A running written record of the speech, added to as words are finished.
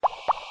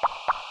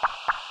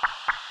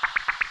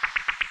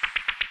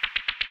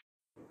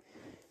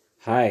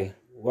Hi,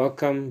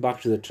 welcome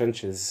back to the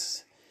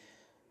Trenches,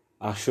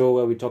 a show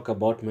where we talk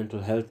about mental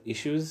health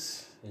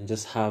issues and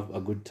just have a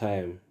good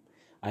time.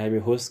 I am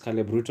your host,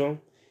 Caleb Bruto,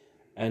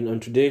 and on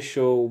today's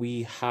show,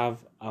 we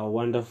have a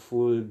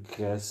wonderful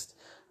guest,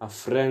 a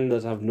friend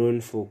that I've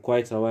known for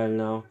quite a while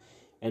now,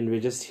 and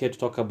we're just here to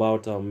talk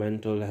about our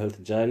mental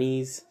health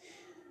journeys.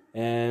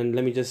 And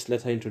let me just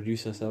let her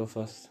introduce herself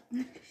first.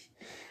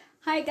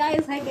 Hi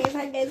guys.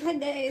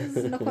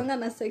 Nakuanga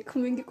na psycho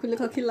mingi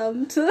kuliko kila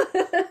mtu.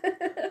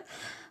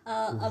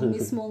 I'm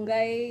Miss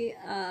Mongai.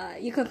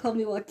 You can call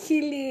me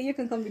Wakili, you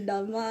can call me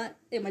Dama.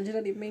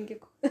 Majina ni mengi.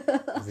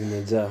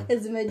 Zimejaa.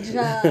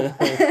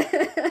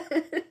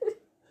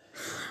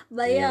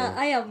 But yeah,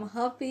 I am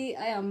happy,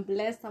 I am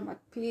blessed, I'm at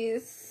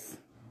peace.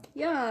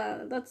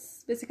 Yeah,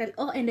 that's basically.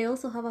 Oh, and I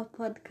also have a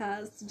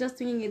podcast, Just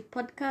Winging It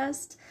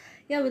podcast.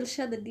 Yeah, we'll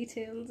share the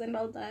details and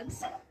all that.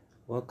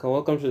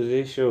 Welcome to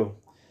today's show.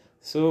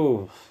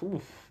 So,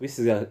 this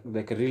is a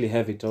really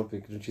heavy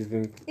topic, don't you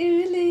think? It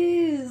really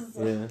is.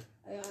 Yeah.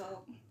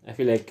 I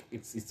feel like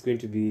it's going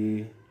to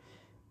be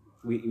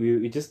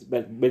we just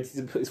but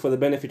it's for the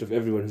benefit of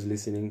everyone who's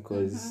listening,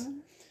 because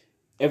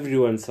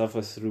everyone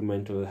suffers through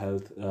mental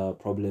health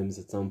problems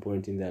at some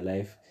point in their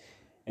life,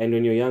 and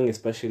when you're young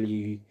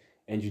especially,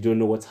 and you don't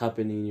know what's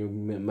happening in your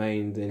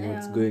mind and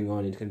what's going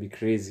on, it can be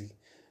crazy.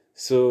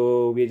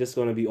 So we're just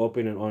going to be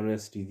open and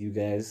honest with you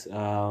guys,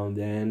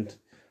 and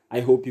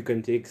I hope you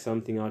can take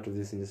something out of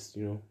this and just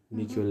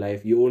make your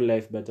own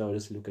life better, or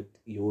just look at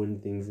your own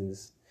things and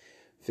just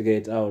figure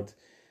it out.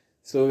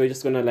 So we're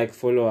just gonna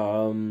follow.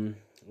 I'm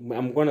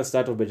gonna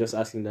start off by just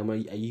asking them: Are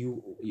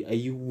you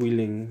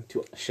willing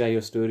to share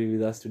your story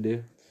with us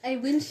today? I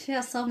will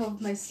share some of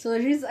my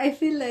stories. I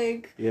feel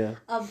like Yeah,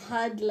 I've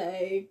had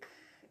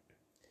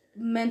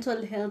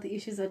mental health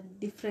issues at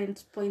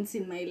different points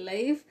in my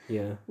life.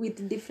 Yeah,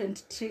 with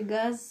different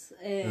triggers,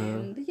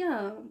 and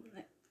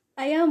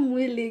I am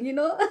willing.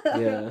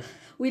 Yeah.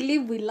 We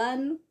live, we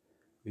learn,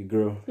 we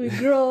grow.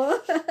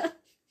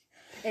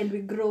 And we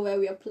grow where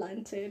we are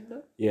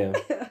planted. Yeah.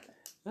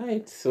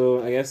 Right.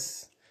 So I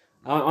guess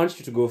I want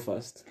you to go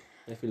first.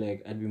 I feel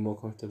like I'd be more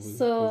comfortable with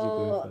you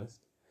going first.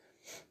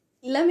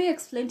 Let me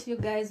explain to you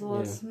guys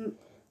what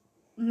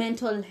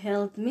mental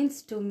health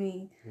means to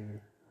me.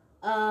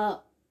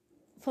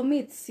 For me,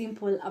 it's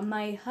simple. Am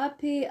I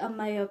happy?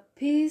 Am I at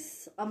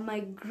peace? Am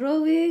I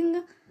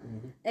growing?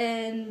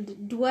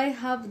 And do I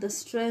have the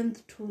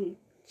strength to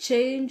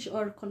change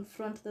or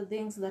confront the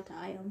things that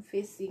I am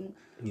facing?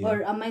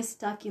 Or am I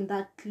stuck in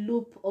that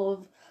loop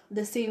of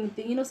the same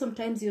thing?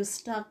 Sometimes you're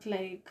stuck,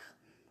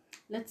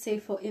 let's say,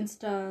 for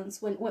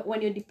instance,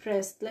 when you're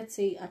depressed, let's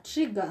say a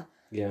trigger.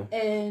 Yeah.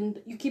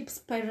 And you keep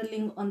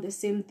spiraling on the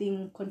same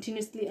thing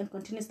continuously.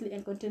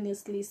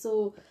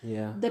 So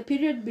the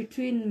period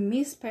between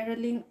me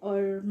spiraling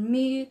or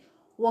me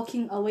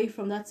walking away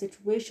from that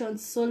situation,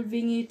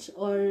 solving it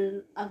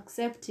or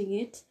accepting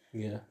it,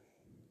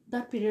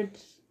 that period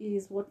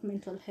is what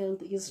mental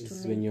health is to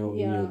me. When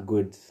you're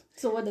good.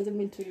 So what does it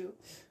mean to you?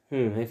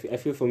 I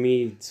feel for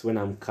me it's when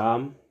I'm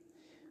calm.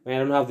 When I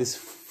don't have this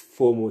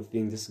FOMO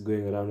thing just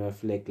going around. I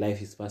feel like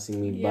life is passing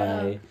me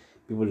by.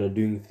 People are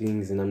doing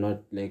things and I'm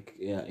not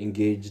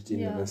engaged in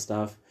them and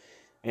stuff.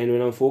 And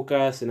when I'm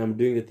focused and I'm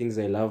doing the things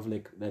I love,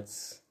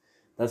 that's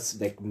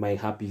my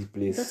happy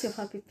place. That's your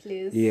happy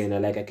place. Yeah,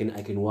 and I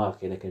can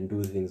work and I can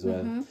do things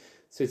well.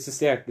 So it's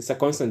just it's a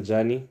constant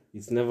journey.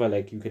 It's never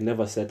you can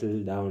never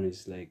settle down.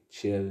 It's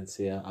chill and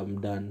say I'm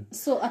done.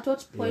 So at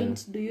what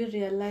point do you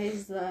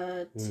realize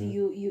that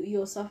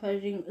you're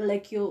suffering,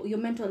 your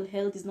mental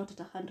health is not at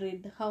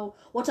 100?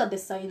 What are the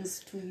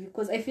signs to you?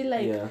 Because I feel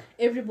like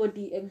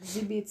everybody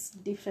exhibits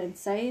different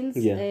signs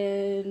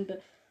and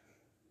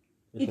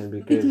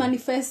it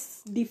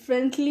manifests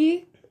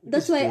differently.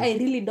 That's why I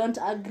really don't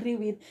agree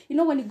with,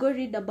 when you go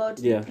read about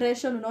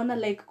depression,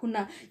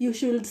 unaona you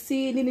should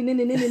see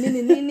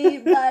nini,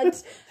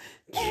 but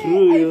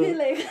true, I feel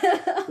like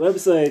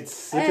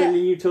websites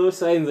telling you 12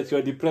 signs that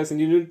you're depressed,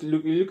 and you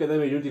look at them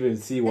and you don't even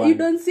see one. You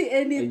don't see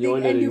anything,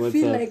 and you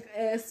feel up.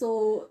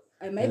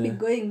 I might be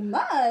going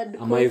mad.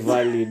 Am I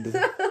valid?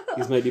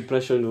 Is my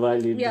depression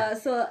valid? Yeah,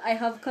 so I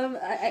have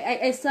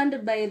I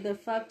stand by the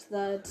fact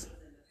that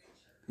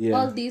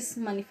all this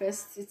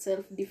manifests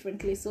itself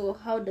differently. So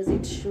how does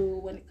it show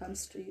when it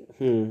comes to you?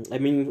 I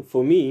mean,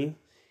 for me,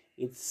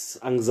 it's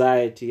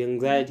anxiety.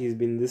 Anxiety has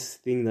been this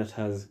thing that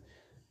has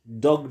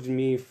dogged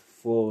me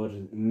for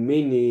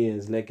many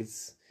years.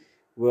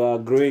 We're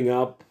growing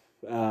up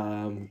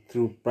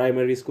through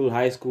primary school,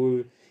 high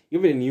school,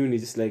 even in uni.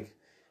 Just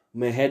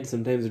my head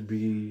sometimes would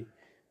be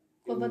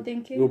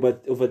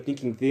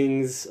overthinking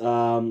things.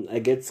 I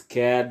get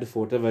scared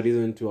for whatever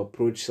reason to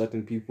approach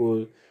certain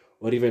people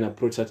or even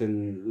approach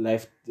certain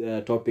life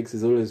topics.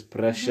 There's always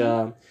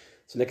pressure.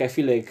 So I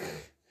feel like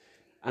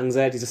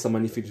anxiety is just a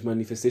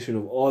manifestation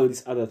of all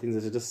these other things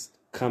that are just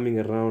coming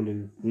around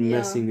and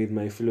messing with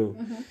my flow.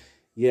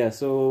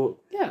 So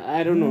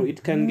I don't know.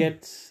 It can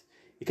get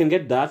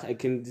dark. I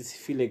can just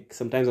feel like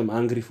sometimes I'm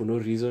angry for no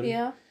reason.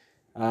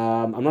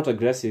 I'm not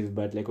aggressive,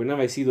 but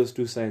whenever I see those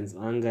two signs,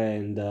 anger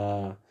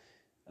and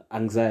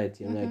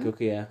anxiety. I'm like,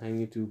 okay, yeah, I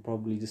need to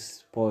probably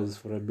just pause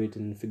for a bit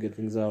and figure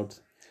things out.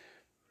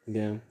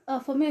 Yeah.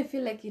 For me, I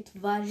feel like it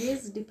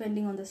varies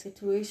depending on the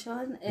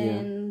situation,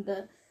 and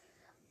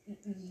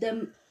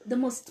the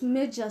most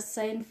major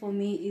sign for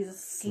me is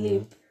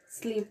sleep.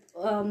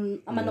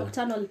 I'm a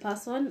nocturnal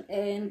person,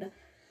 and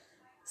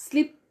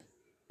sleep,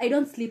 I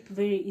don't sleep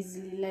very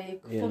easily.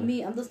 Like for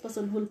me, I'm this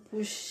person who'll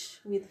push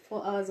with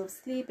 4 hours of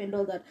sleep and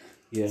all that.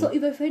 So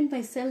if I find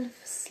myself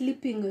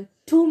sleeping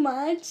too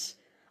much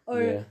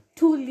or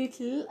too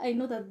little, I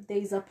know that there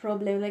is a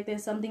problem, like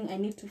there's something I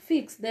need to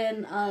fix.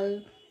 Then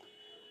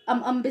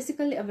I'm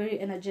basically a very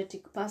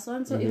energetic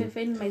person, so if I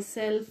find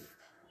myself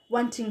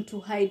wanting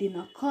to hide in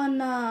a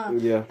corner,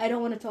 I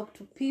don't want to talk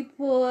to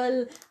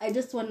people, I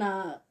just want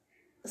to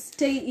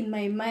stay in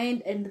my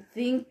mind and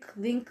think.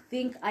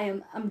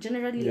 I'm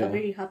generally a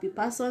very happy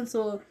person,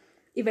 so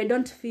if I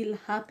don't feel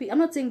happy, I'm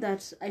not saying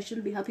that I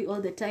shouldn't be happy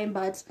all the time,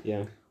 but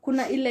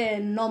kuna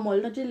ile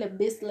normal, not ile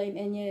baseline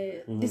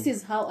enye this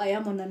is how I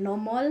am on a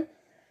normal.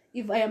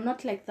 If I am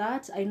not like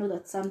that, I know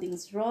that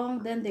something's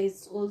wrong. Then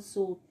there's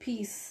also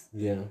peace.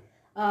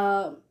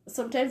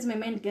 Sometimes my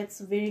mind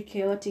gets very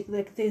chaotic,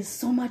 like there's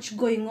so much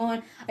going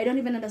on, I don't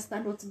even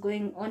understand what's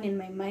going on in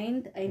my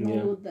mind. I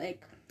know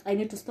like I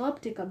need to stop,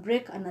 take a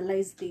break,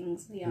 analyze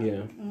things.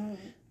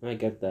 I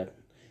get that,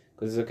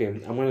 because okay,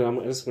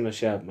 I'm just gonna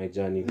share my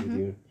journey with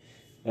you.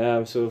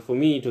 So for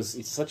me,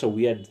 it's such a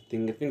weird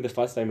thing. I think the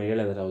first time I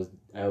realized that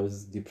I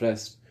was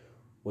depressed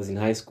was in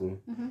high school.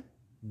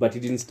 But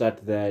it didn't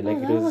start there. Like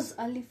that was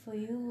early for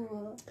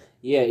you.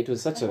 Yeah, it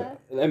was such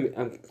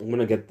I'm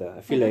gonna get there.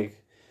 I feel like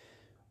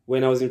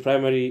when I was in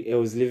primary, I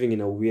was living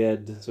in a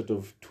weird sort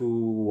of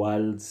two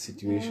worlds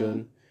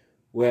situation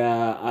where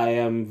I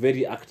am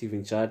very active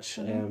in church.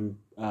 I am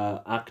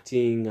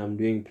acting. I'm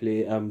doing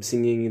play. I'm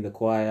singing in the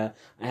choir.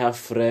 I have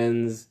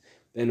friends.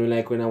 And when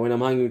I'm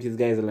hanging with these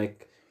guys,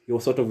 like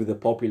you're sort of with the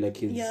popular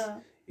kids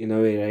in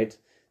a way, right?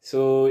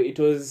 So there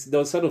was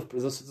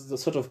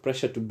sort of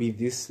pressure to be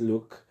this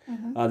look,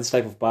 this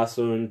type of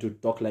person, to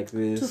talk like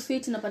this, to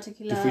fit in a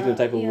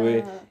type of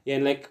way. Yeah,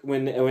 and like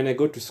when I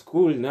go to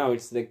school now,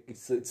 it's like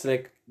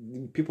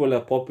people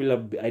are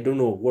popular. I don't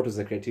know what was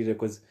the criteria,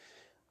 because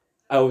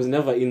I was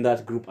never in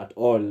that group at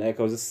all. Like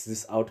I was just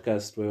this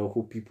outcast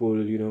who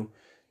people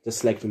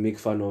just like to make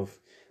fun of.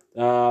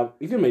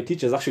 Even my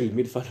teachers actually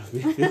made fun of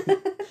me.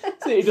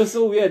 So it was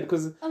so weird,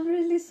 because I'm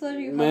really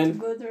sorry you had to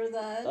go through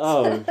that.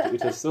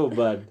 It was so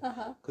bad,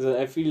 because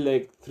I feel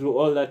like through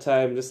all that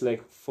time, just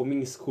like for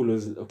me, school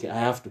was okay, I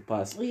have to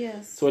pass.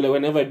 So like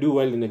whenever I do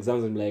well in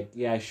exams, I'm like,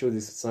 I show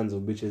these sons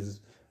of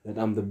bitches that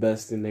I'm the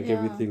best and like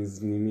everything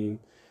is me.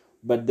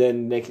 But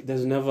then like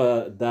there's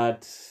never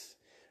that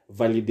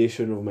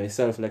validation of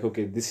myself, like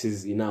okay, this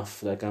is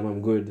enough, like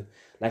I'm good.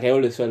 Like I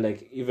always felt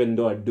like even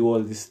though I do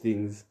all these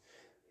things,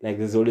 like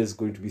there's always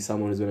going to be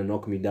someone who's going to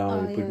knock me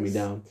down and put me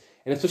down.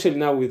 And especially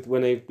now with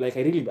when I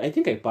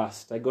think I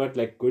passed. I got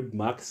like good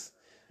marks.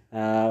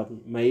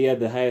 My year,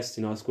 the highest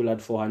in our school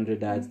had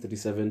 400, I had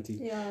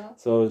 370.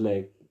 So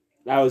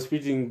I was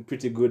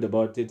pretty good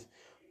about it.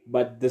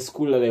 But the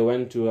school that I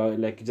went to,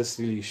 it just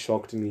really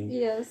shocked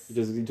me.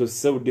 It was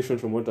so different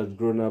from what I'd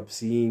grown up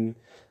seeing.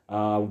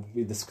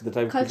 With the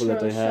type of people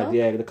that I had. Shock?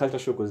 Yeah, the culture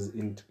shock was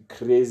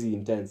crazy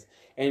intense.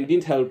 And it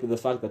didn't help with the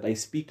fact that I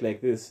speak like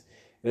this.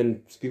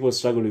 Then people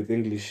struggle with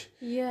English.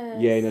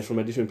 From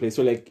a different place.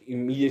 So like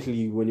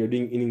immediately when you're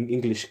doing in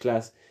English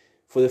class,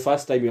 for the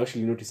first time you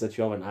actually notice that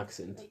you have an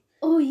accent.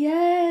 Oh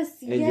yes.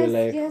 And you're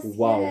like,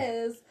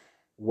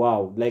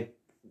 wow. Like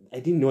I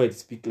didn't know I'd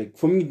speak. Like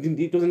for me,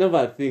 it was never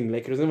a thing.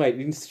 Like I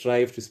didn't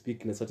strive to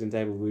speak in a certain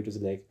type of way. It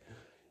was like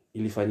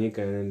ilifanyika,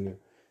 and then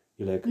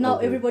you're like, now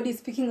everybody is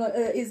speaking on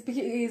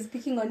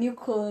you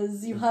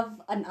because you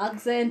have an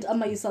accent,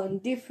 ama you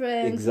sound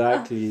different.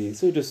 Exactly.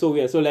 So it was so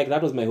weird. So like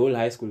that was my whole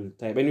high school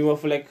time, and we were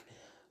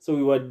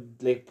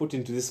put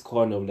into this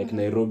corner of like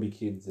Nairobi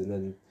kids, and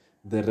then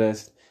the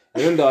rest.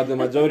 I don't know the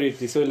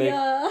majority. So like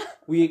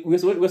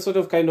we're sort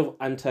of kind of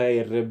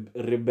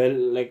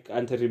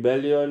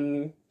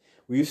anti-rebellion.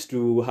 We used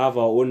to have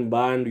our own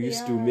band. We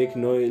used to make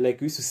noise. Like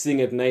we used to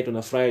sing at night on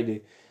a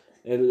Friday,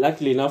 and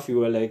luckily enough, we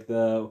were like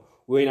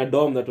we're in a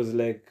dorm that was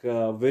like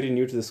very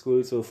new to the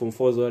school, so Form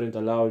 4s weren't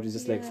allowed. It's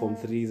just like Form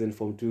 3s and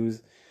Form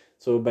 2s.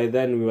 So by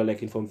then we were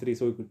like in Form 3,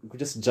 so we could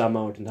just jam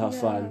out and have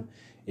fun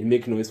and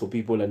make noise for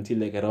people until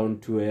like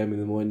around 2 a.m. in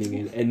the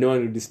morning, and no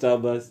one would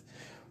disturb us.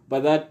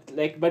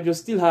 But you're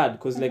still hard,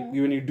 because like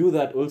when you do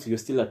that also, you're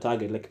still a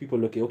target. Like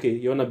people, okay,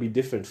 you wanna be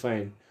different,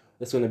 fine.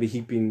 That's gonna be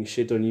heaping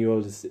shit on you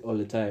all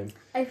the time.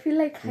 I feel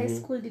like high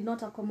school did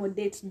not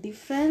accommodate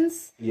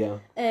difference.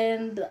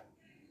 And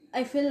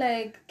I feel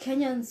like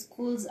Kenyan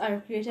schools are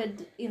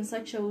created in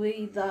such a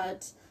way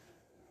that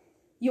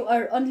you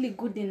are only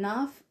good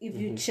enough if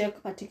you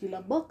check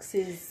particular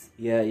boxes.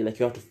 You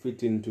have to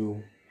fit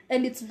into.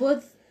 And it's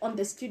both on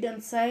the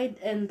student side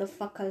and the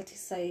faculty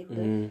side.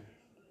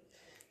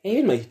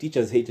 Even my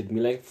teachers hated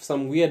me, like for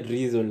some weird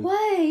reason.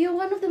 Why? You're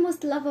one of the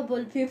most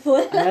lovable people.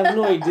 I have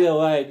no idea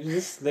why. It's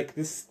just like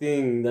this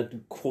thing that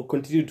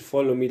continued to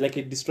follow me. Like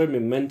it destroyed my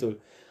mental.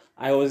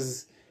 I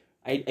was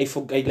I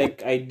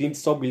didn't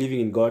stop believing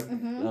in God.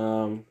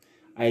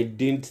 I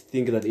didn't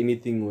think that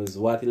anything was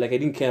worth it. Like I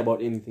didn't care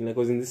about anything. Like I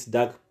was in this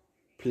dark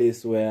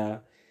place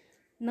where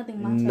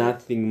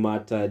nothing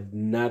mattered.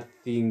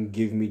 Nothing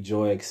gave me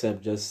joy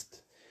except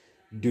just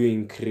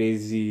doing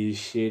crazy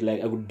shit.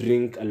 Like I would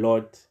drink a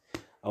lot,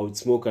 I would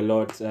smoke a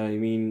lot. I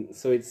mean,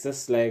 so it's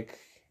just like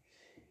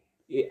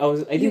I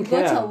didn't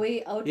care.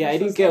 I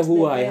didn't care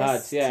who I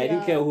hurt. I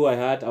didn't care who I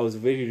hurt. I was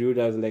very rude.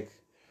 I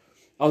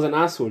was an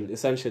asshole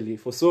essentially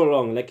for so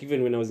long. Like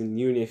even when I was in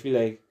uni, I feel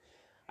like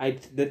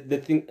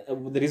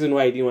the reason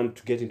why I didn't want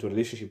to get into a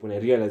relationship when I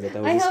realized that I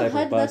was this type of person.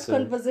 I have had that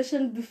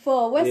conversation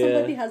before where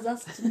somebody has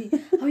asked me,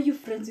 "How are you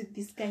friends with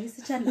this guy? He's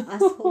such an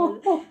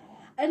asshole."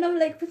 And I'm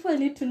like, people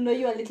need to know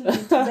you a little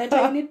bit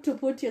better. You need to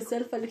put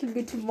yourself a little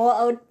bit more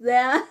out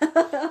there.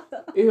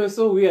 It was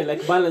so weird,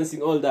 like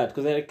balancing all that.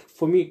 Because like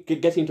for me,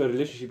 getting into a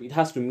relationship, it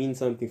has to mean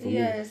something for me.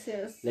 Yes.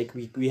 Like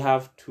we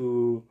have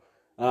to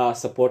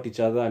support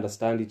each other,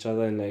 understand each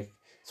other, and like.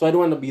 So I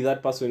don't want to be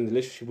that person in a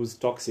relationship who's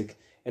toxic.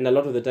 And a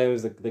lot of the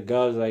times, the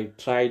girls I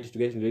tried to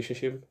get in a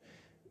relationship,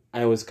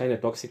 I was kind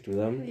of toxic to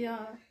them.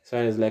 Yeah. So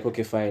I was like,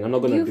 okay, fine. I'm not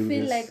going to do this. Do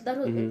you feel like that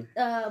was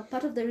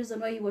part of the reason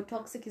why you were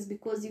toxic is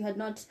because you had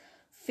not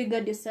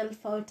figured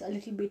yourself out a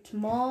little bit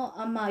more?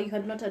 You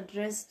had not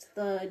addressed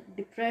the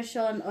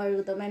depression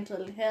or the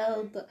mental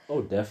health?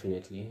 Oh,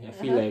 definitely. I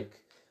feel like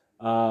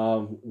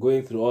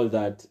going through all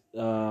that,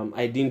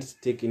 I didn't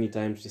take any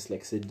time to just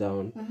like sit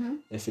down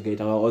and figure it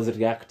out. I was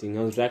reacting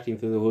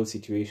through the whole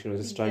situation. I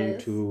was just trying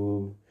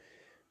to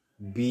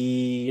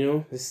be,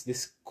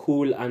 this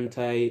cool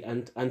anti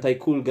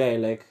cool guy,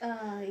 like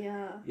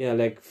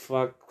like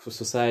fuck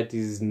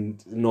society's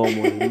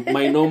normal.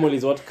 My normal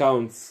is what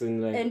counts,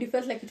 and you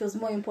felt like it was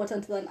more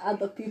important than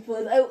other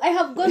people. I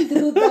have gone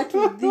through that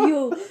with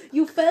you.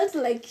 You felt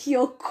like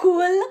your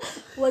cool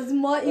was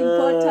more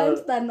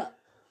important than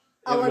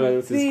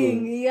our thing.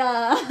 Cool.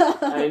 Yeah.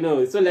 I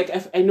know. So like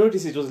I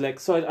noticed it was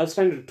like, so I was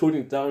trying to tone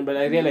it down, but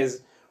I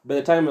realized by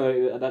the time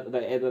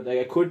that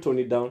I could tone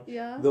it down,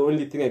 the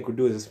only thing I could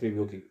do is just maybe,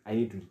 okay, I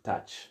need to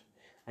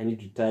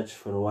detach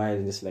for a while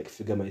and just like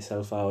figure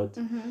myself out.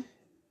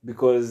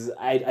 Because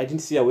I didn't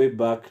see a way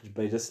back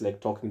by just like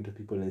talking to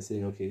people and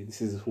saying, okay,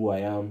 this is who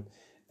I am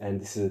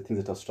and this is the things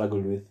that I've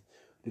struggled with.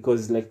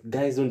 Because like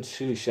guys don't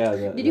really share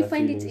that. Did you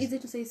find it easy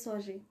to say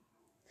sorry?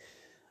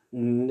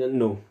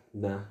 No.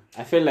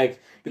 I feel like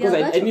because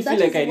I didn't feel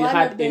like I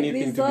had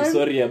anything to be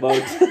sorry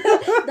about.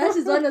 That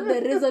is one of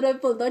the reasons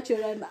people thought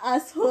you're an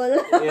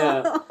asshole.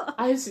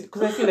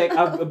 Because I feel like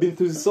I've been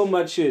through so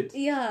much shit.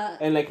 Yeah.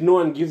 And like no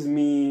one gives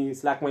me.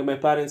 It's like my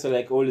parents are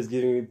like always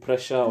giving me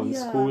pressure on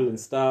school and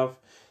stuff.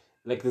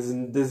 Like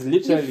there's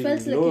literally you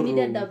felt like you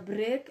needed a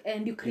break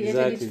and you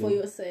created it for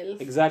yourself.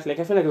 Exactly. Like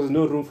I feel like there was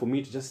no room for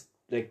me to just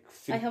like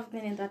I have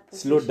been in that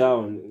position. Slow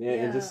down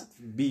and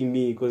just be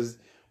me, because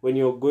when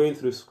you're going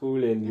through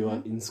school and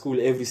you're in school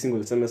every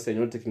single semester,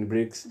 you're not taking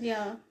breaks.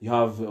 Yeah. You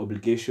have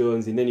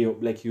obligations, and then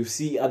you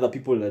see other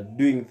people are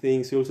doing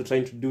things. You're also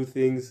trying to do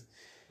things.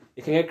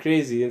 It can get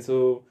crazy, and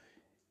so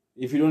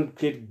if you don't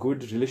create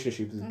good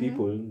relationships with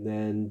people,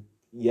 then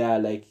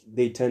like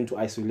they tend to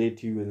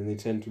isolate you, and then they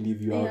tend to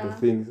leave you out of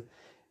things.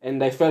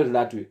 And I felt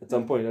that way at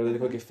some point. I was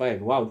like, okay,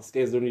 fine. Wow, these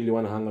guys don't really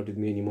want to hang out with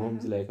me anymore.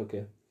 It's like,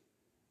 okay,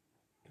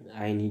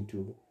 I need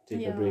to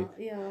take a break.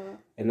 Yeah.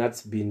 And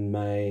that's been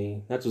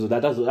that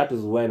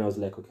was when I was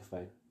like, okay,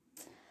 fine.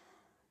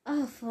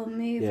 For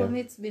me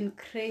it's been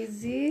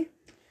crazy.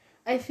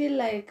 I feel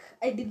like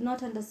I did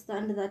not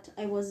understand that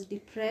I was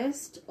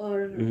depressed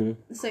or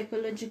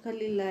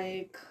psychologically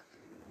like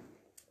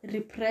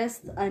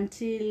repressed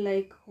until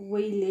like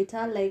way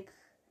later, like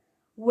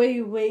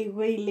way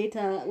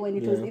later, when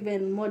it was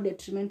even more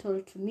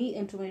detrimental to me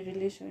and to my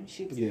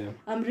relationships.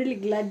 I'm really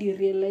glad you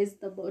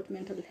realized about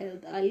mental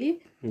health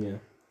early.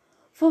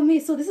 For me,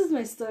 so this is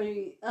my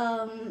story.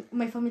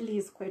 My family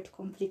is quite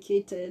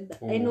complicated.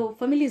 I know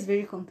family is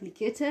very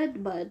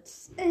complicated, but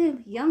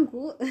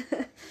yangu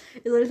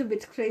is a little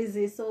bit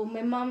crazy. So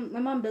my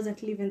mom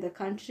doesn't live in the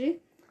country.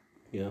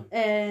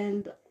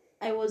 And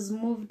I was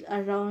moved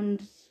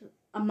around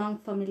among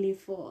family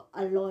for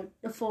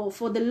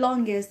the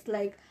longest.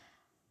 Like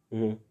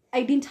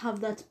I didn't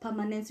have that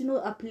permanence,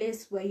 a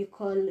place where you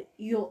call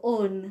your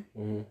own,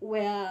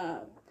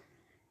 where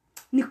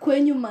ni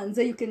kwenyu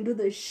manze, you can do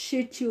the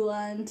shit you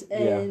want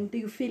and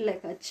you feel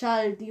like a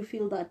child, you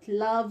feel that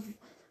love.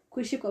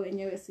 Kuishi kwa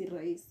wenyewe si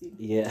rahisi.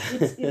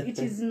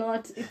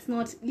 It's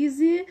not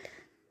easy,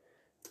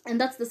 and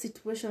that's the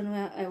situation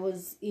where I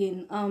was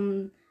in.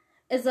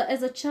 As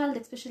a child,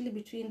 especially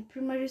between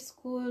primary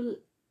school,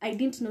 I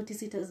didn't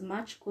notice it as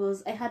much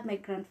because I had my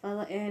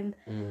grandfather, and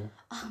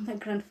my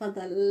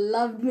grandfather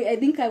loved me. I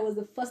think I was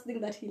the first thing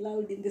that he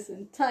loved in this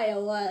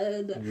entire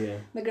world.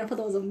 My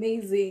grandfather was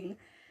amazing.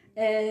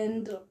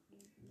 And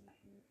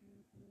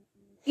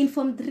in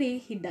Form 3,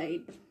 he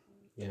died.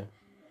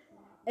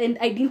 And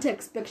I didn't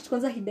expect.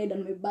 Kwanza, he died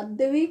on my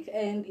birthday week,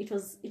 and it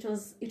was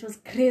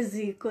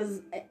crazy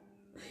because,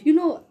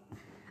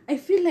 I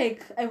feel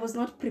like I was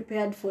not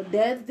prepared for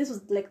death. This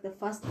was like the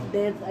first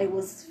death I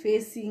was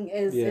facing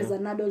as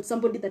an adult,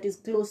 somebody that is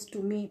close to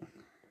me.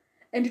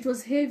 And it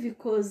was heavy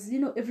because, you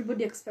know,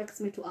 everybody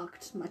expects me to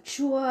act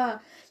mature.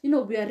 You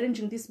know, we are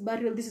arranging this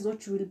burial. This is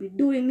what you will be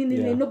doing.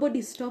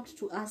 Nobody stopped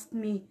to ask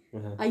me,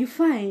 are you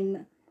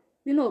fine?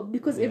 You know,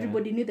 because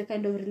everybody knew the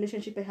kind of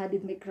relationship I had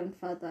with my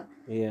grandfather.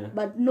 Yeah.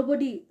 But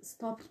nobody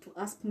stopped to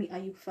ask me, are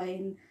you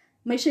fine?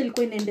 Maisha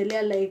ilikuwa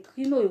inaendelea, like,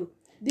 you know,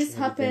 this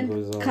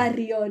happened,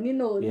 carry on. You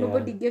know,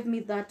 nobody gave me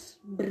that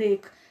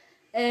break.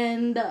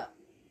 And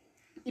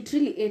it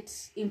really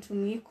ate into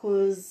me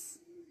because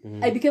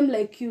I became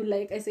like you.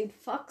 Like I said,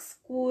 fuck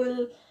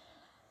school,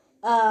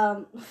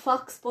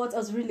 fuck sports. I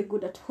was really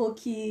good at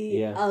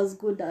hockey. I was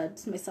good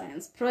at my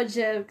science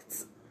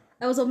projects.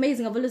 I was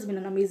amazing. I've always been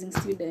an amazing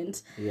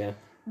student.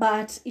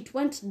 But it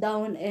went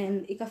down,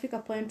 and ikafika a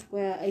point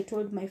where I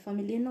told my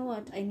family, you know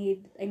what, I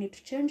need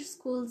to change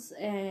schools,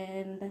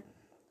 and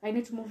I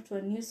need to move to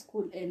a new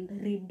school and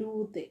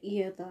redo the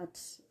year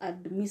that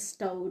I'd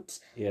missed out.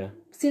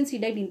 Since he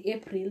died in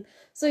April.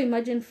 So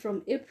imagine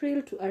from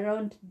April to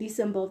around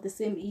December of the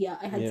same year,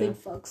 I had said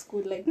fuck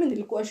school. Like, me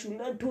nilikuwa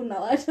shule tu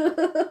na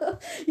watu.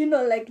 You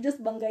know, like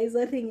just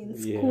bangaiza thing in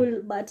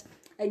school. But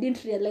I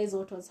didn't realize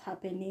what was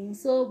happening.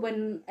 So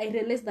when I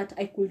realized that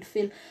I could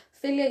fail,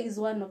 failure is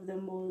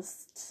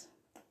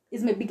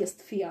is my biggest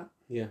fear.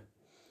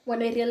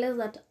 When I realized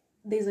that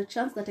there's a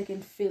chance that I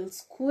can fail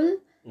school,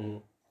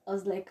 I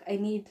was like, I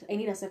need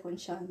a second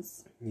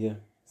chance.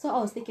 So I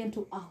was taken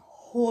to a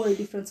whole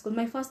different school.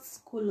 My first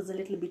school was a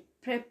little bit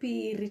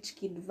preppy, rich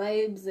kid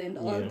vibes and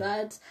all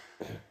that.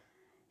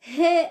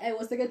 Hey, I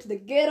was taken to the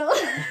ghetto.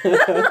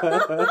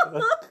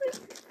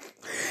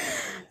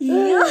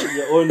 Your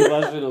own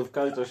version of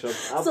culture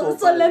shock.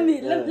 So let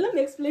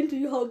me explain to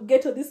you how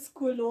ghetto this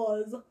school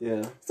was.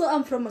 So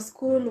I'm from a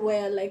school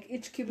where like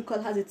each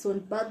cubicle has its own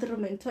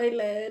bathroom and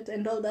toilet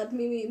and all that.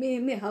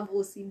 Me have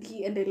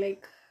OCD, and I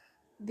like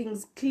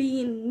things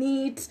clean,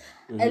 neat.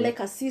 I like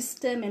a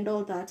system and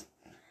all that.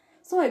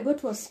 So I go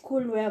to a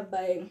school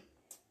whereby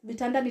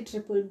vitanda ni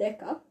triple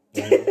decker.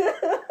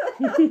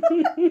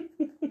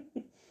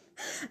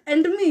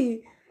 And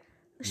me,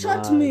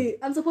 me,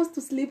 I'm supposed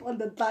to sleep on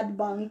the third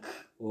bunk.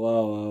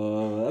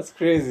 Wow, that's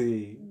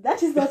crazy.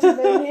 That is not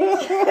even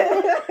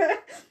it.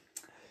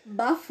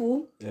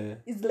 Bafu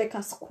is like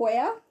a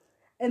square,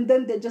 and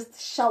then they're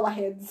just shower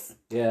heads.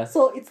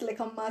 So it's like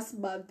a mass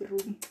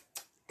bathroom.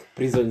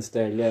 Prison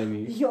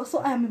style,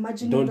 so I'm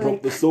imagining, don't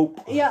drop the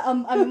soap.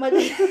 I'm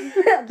imagining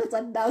that's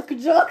a dark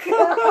joke.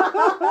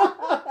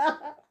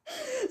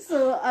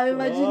 So I'm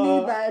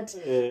imagining that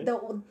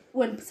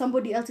when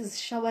somebody else is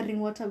showering,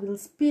 water will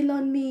spill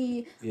on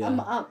me.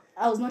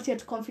 I was not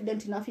yet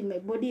confident enough in my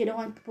body. I don't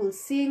want people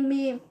seeing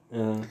me.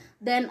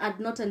 Then I'd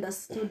not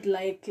understood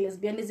like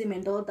lesbianism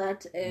and all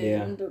that.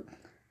 And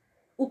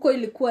uko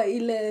ilikuwa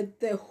ile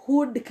the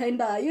hood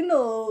kinda, you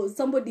know,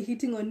 somebody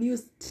hitting on you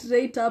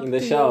straight up to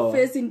your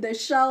face in the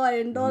shower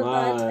and all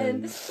that.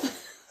 And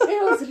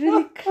it was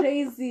really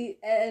crazy,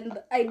 and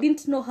I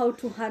didn't know how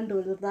to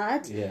handle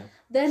that.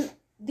 Then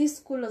this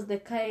school was the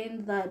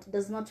kind that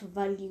does not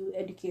value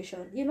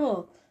education. You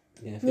know,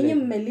 ninyi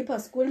mmelipa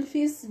school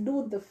fees,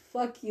 do the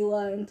fuck you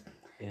want.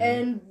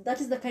 And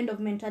that is the kind of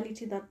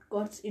mentality that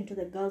got into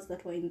the girls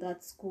that were in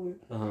that school.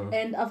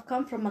 And I've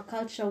come from a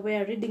culture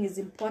where reading is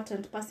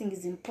important, passing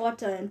is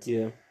important.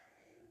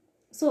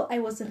 So I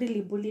was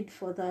really bullied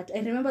for that.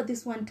 I remember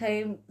this one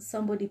time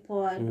somebody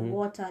poured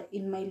water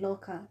in my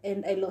locker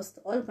and I lost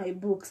all my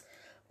books.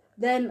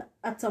 Then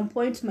at some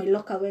point my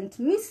locker went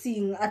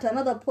missing. At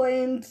another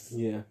point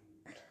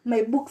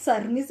my books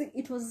are missing.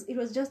 It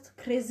was just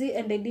crazy,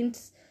 and I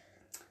didn't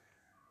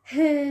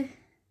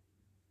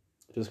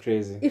It was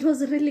crazy. It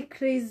was really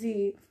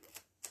crazy.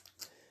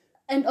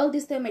 And all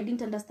this time I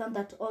didn't understand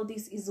that all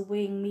this is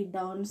weighing me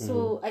down.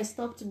 So I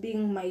stopped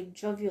being my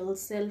jovial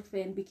self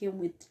and became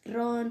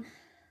withdrawn.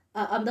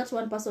 I'm that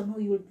one person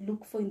who you would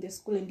look for in the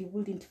school and you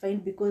wouldn't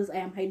find because I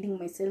am hiding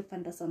myself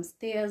under some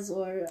stairs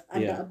or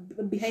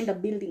behind a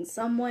building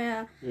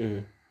somewhere.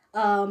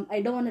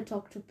 I don't want to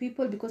talk to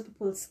people because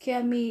people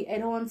scare me. I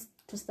don't want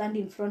to stand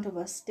in front of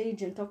a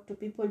stage and talk to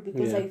people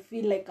because I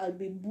feel like I'll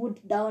be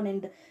booed down,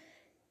 and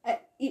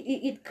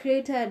it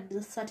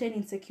created certain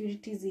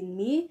insecurities in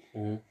me.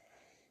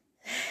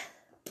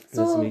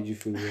 So made you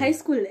feel high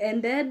school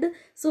ended.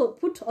 So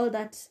put all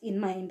that in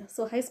mind.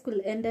 So high school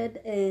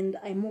ended and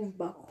I moved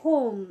back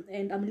home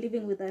and I'm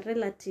living with a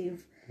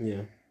relative.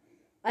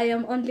 I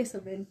am only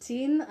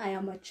 17. I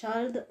am a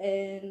child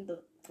and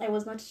I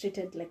was not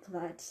treated like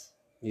that.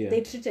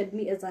 They treated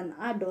me as an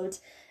adult,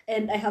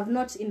 and I have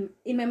not, in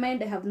my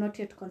mind, I have not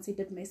yet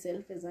considered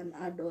myself as an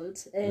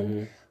adult.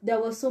 And there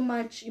was so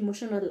much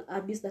emotional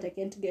abuse that I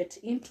can't get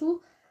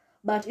into,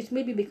 but it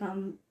made me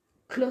become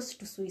close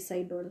to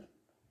suicidal.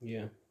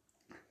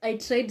 I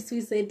tried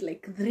suicide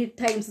like 3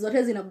 times. That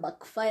was in a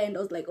backfire, and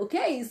I was like,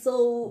 okay,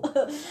 so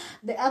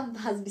the earth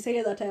has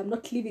decided that I am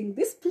not leaving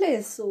this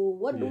place. So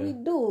what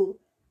do?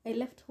 I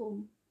left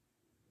home.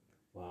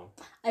 Wow.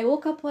 I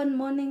woke up one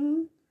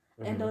morning.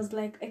 and I was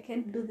like, I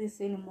can't do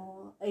this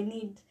anymore. I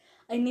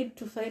need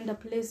to find a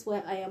place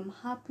where I am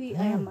happy,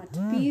 I am at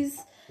peace,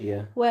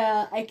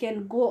 where I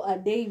can go a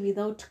day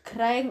without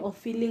crying or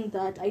feeling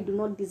that I do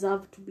not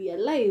deserve to be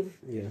alive.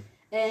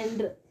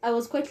 And I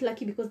was quite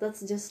lucky because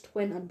that's just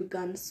when I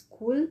began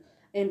school,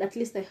 and at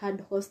least I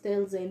had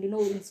hostels, and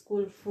in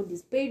school food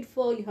is paid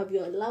for, you have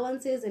your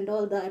allowances and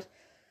all that.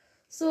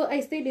 So I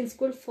stayed in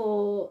school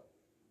for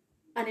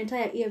an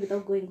entire year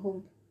without going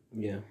home.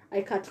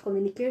 I cut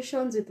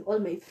communications with all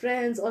my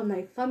friends, all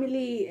my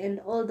family, and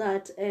all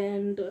that.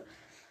 And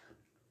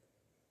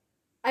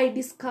I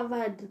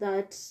discovered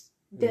that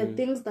there are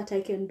things that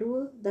I can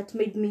do that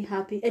made me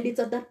happy. And it's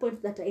at that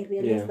point that I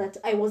realized that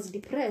I was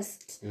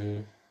depressed.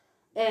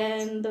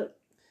 And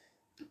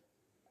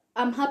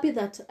I'm happy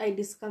that I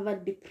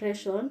discovered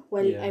depression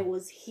while I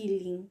was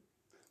healing.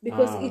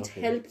 Because it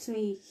helped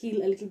me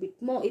heal a little bit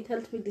more. It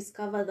helped me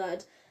discover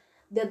that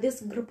they're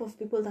this group of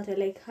people that I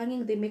like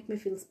hanging. They make me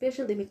feel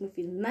special. They make me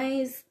feel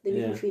nice. They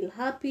make me feel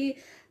happy.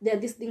 There are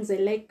these things I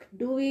like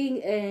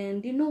doing.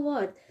 And you know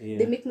what?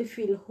 They make me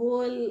feel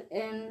whole.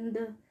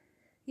 And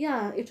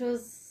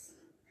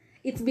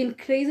it's been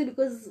crazy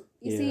because,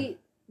 you see,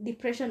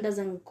 depression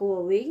doesn't go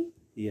away.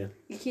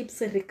 It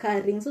keeps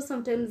recurring. So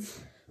sometimes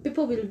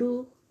people will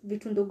do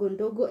vitu ndogo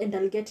ndogo and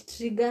I'll get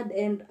triggered.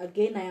 And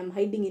again, I am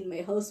hiding in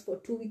my house for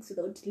 2 weeks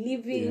without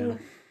leaving.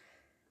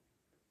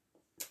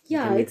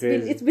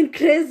 It's been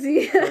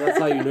crazy. That's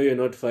how you know you're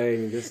not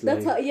fine.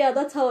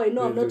 That's how I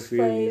know I'm not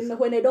fine.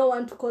 When I don't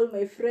want to call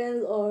my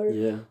friends, or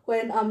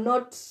when I'm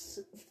not.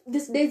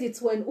 These days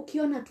it's when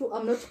ukiona tu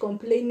I'm not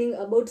complaining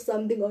about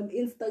something on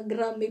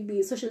Instagram,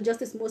 maybe social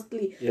justice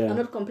mostly. I'm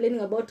not complaining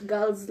about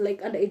girls,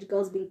 like underage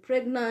girls being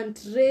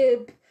pregnant,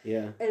 rape,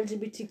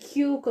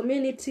 LGBTQ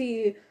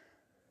community.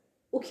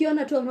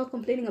 Ukiona tu I'm not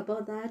complaining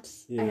about that.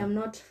 I am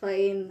not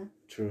fine.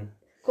 True.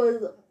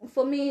 Because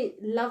for me,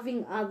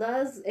 loving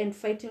others and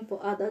fighting for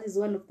others is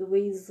one of the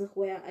ways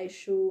where I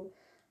show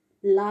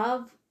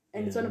love.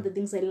 And it's one of the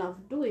things I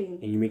love doing.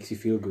 And it makes you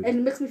feel good. And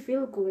it makes me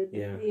feel good.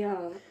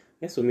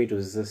 Yes, for me, it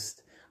was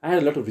just... I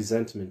had a lot of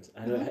resentment.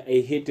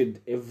 I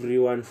hated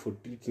everyone for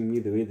treating me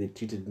the way they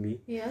treated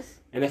me.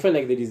 Yes. And I felt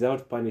like they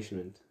deserved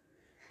punishment.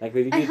 Like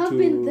they I have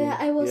been there.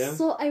 I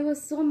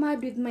was so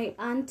mad with my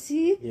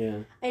auntie.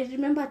 I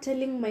remember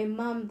telling my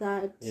mom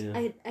that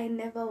I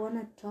never want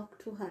to talk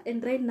to her.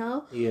 And right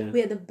now,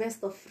 we are the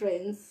best of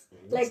friends.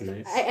 That's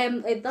like, nice.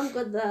 I thank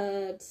God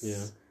that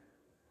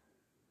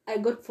I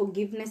got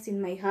forgiveness in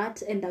my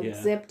heart and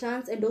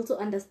acceptance, and also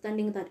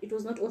understanding that it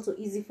was not also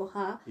easy for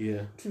her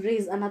to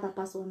raise another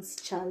person's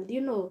child,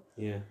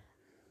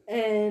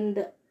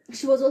 And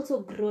she was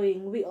also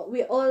growing.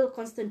 We're all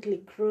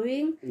constantly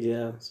growing.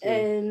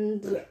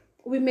 And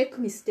we make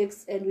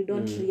mistakes and we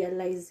don't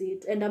realize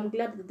it. And I'm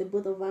glad that the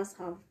both of us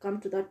have come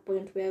to that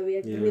point where we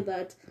agree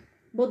that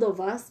both of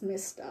us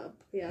messed up.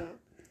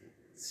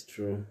 It's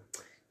true.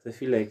 So I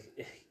feel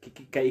like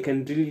it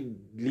can really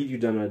lead you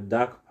down a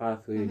dark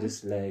path where you're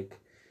just like,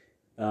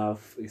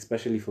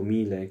 especially for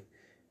me, like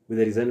with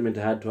the resentment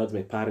I had towards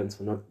my parents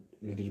for not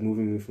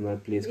removing me from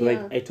that place.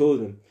 Because I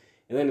told them.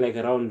 And then like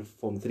around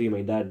Form 3,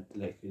 my dad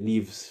like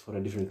leaves for a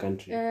different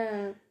country.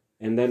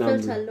 And then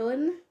felt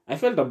alone? I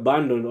felt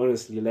abandoned,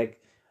 honestly. Like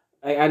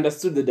I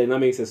understood the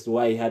dynamics as to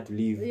why he had to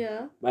leave.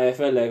 But I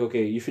felt like,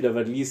 okay, you should have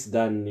at least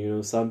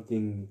done,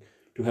 something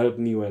to help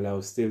me while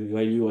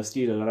you were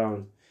still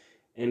around.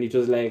 And it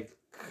was like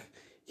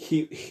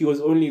he was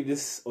only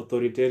this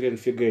authoritarian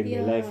figure in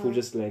my life who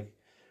just like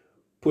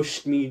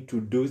pushed me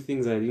to do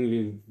things I didn't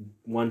really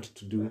want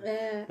to do.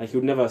 Like he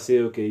would never say,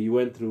 okay, you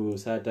went through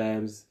sad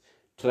times,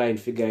 try and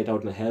figure it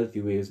out in a healthy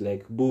way. It's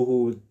like,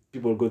 boo-hoo,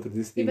 people go through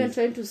these things. Even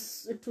trying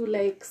to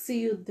like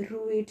see you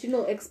through it,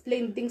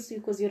 explain things to you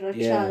because you're a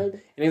child.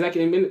 And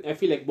exactly, I mean, I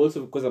feel like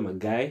also because I'm a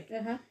guy,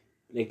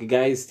 like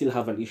guys still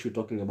have an issue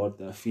talking about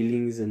their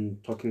feelings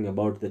and talking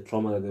about the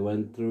trauma that they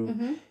went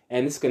through.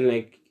 And this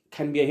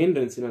can be a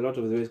hindrance in a lot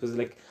of the ways, because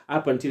like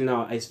up until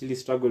now I still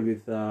struggle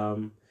with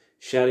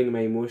sharing my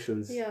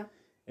emotions.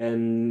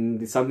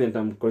 And it's something that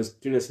I'm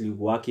continuously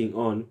working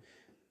on.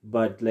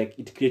 But like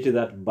it created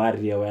that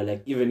barrier where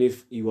like even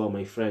if you are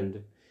my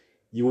friend,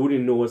 you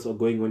wouldn't know what's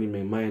going on in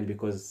my mind,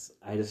 because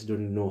I just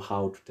don't know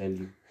how to tell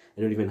you.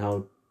 I don't even know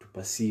how to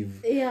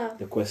perceive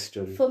the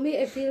question. For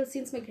me, I feel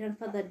since my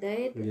grandfather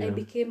died, I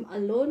became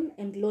alone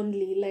and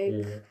lonely.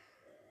 Like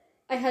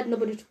I had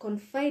nobody to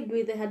confide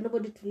with, I had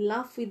nobody to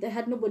laugh with, I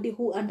had nobody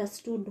who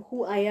understood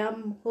who I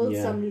am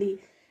wholesomely.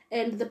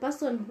 And the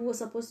person who was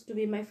supposed to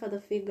be my father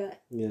figure,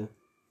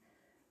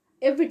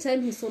 every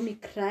time he saw me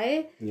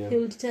cry, he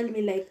would tell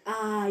me like,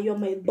 you're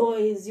my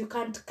boys, you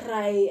can't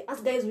cry.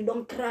 Us guys, we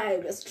don't cry,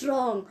 we're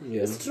strong.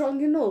 We're strong,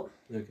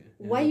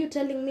 Why are you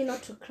telling me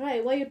not to cry?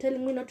 Why are you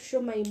telling me not to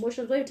show my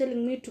emotions? Why are you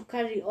telling me to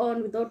carry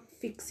on without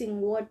fixing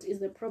what is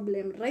the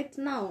problem right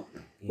now?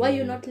 Why are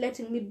you not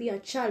letting me be a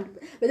child?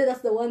 But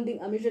that's the one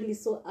thing I'm usually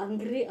so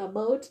angry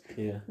about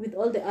with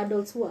all the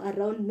adults who are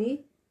around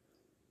me.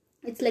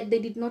 It's like they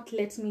did not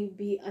let me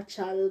be a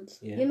child.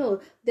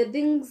 The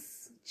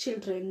things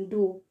children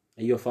do.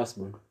 Are you a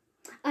firstborn?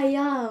 I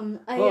am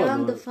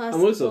the first.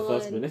 I'm also a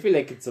first one. I feel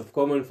like it's a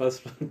common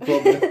first one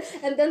problem.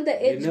 And then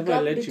the age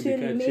gap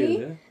between me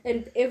chill,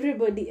 and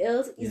everybody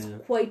else is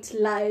quite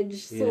large.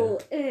 So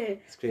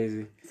it's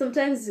crazy.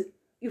 Sometimes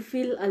you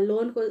feel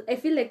alone, because I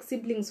feel like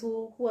siblings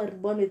who are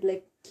born with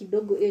like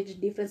kidogo age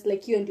difference,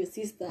 like you and your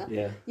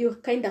sister, you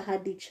kind of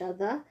had each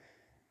other.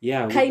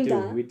 Yeah,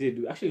 we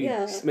did. Actually,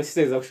 my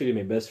sister is actually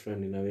my best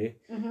friend in a way,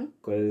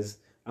 because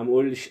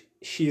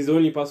she's the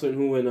only person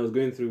who, when I was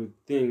going through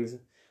things,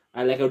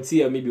 I would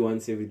see her maybe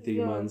once every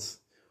 3 months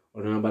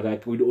or no, but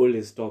like we'd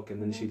always talk,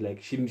 and then she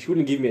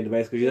wouldn't give me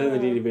advice because she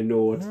doesn't really even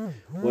know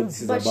what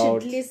this is about.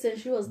 But she'd listen.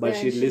 She was but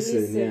there. She'd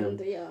listen.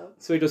 Yeah.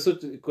 So it was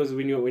because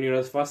when you're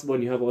a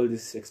firstborn, you have all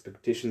these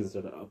expectations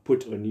that are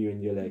put on you,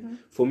 and you're like,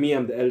 for me,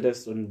 I'm the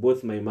eldest on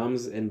both my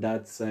mom's and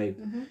dad's side,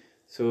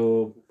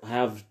 so I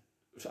have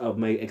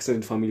my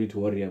extended family to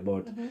worry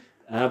about.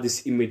 I have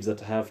this image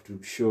that I have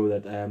to show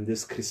that I am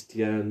this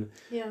Christian,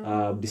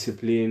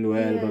 disciplined,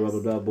 blah blah blah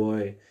blah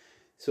boy.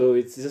 So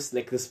it's just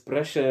like this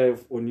pressure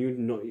on you,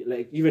 not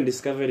like even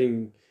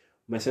discovering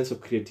my sense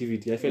of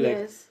creativity. I feel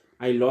like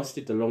I lost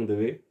it along the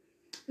way.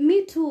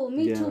 Me too.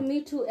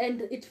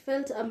 And it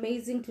felt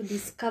amazing to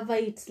discover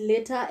it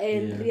later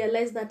and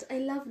realize that I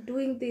love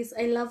doing this.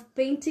 I love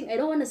painting. I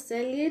don't want to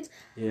sell it.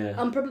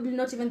 I'm probably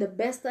not even the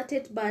best at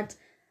it, but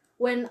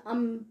when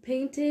I'm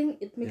painting,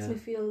 it makes me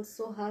feel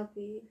so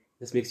happy.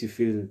 This makes you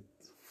feel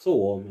so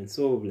warm and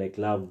so like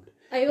loved.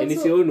 And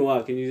it's your own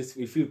work, and you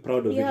feel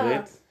proud of it,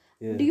 right?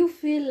 Yeah. Do you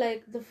feel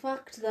like the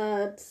fact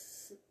that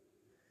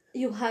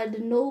you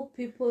had no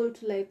people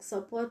to like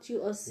support you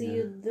or see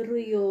you through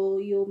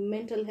your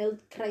mental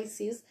health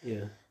crisis,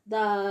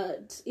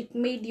 that it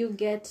made you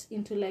get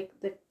into like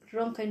the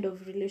wrong kind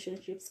of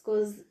relationships?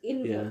 Because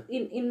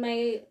in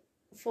my,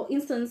 for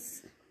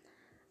instance,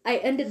 I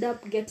ended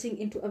up getting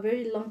into a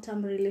very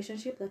long-term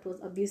relationship that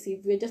was abusive.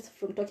 We're just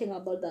from talking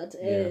about that,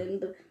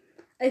 and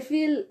I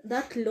feel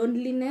that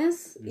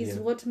loneliness is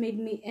what made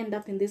me end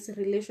up in this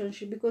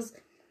relationship, because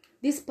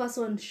this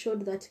person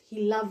showed that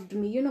he loved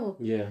me,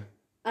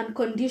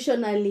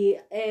 unconditionally,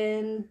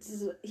 and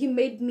he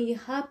made me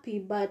happy,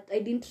 but I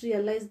didn't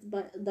realize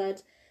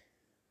that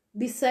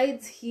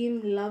besides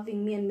him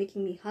loving me and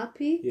making me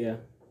happy,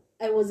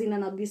 I was in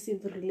an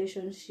abusive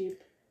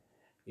relationship.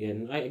 Yeah,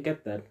 I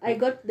get that. I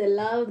got the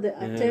love, the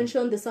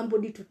attention, the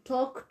somebody to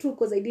talk to,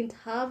 because I didn't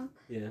have.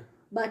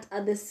 But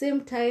at the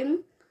same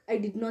time, I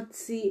did not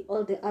see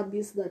all the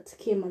abuse that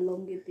came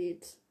along with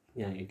it.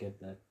 Yeah, I get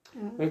that.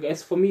 Like,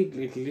 as for me,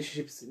 like,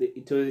 relationships,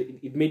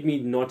 it made me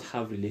not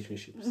have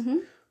relationships,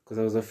 because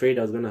I was afraid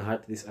I was gonna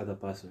hurt this other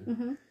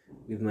person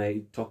with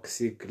my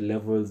toxic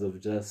levels of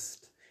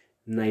just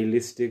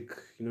nihilistic,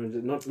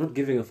 not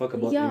giving a fuck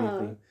about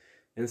anything.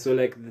 And so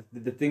like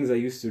the things I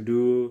used to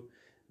do,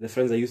 the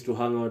friends I used to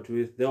hang out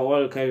with, they're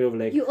all kind of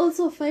like... You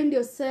also find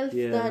yourself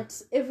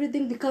that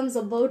everything becomes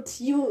about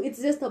you.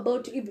 It's just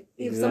about you.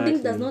 If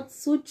something does not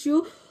suit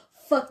you,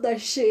 fuck that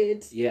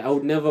shit. Yeah, I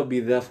would never be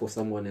there for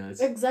someone else.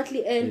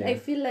 Exactly. And I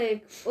feel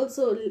like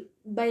also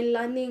by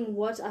learning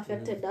what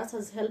affected us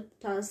has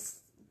helped us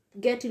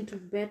get into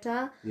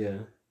better,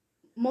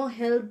 more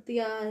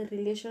healthier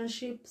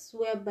relationships,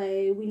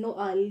 whereby we know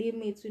our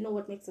limits, we know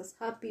what makes us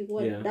happy,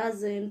 what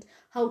doesn't,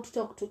 how to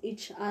talk to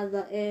each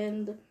other,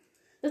 and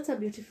that's a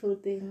beautiful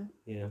thing.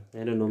 Yeah,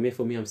 I don't know.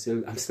 For me, I'm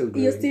still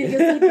growing. You're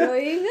still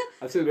growing.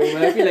 I'm still growing,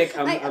 but I feel like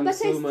I'm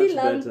so much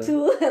better. I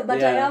still am too,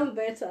 but I am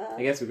better.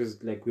 I guess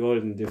because like we're all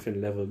in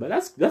different levels, but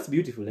that's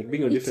beautiful. Like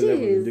being on different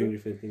levels and doing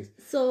different things.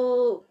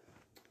 So,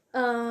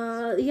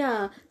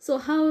 So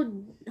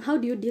how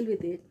do you deal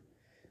with it?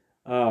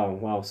 Oh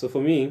wow! So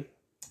for me,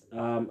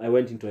 I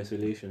went into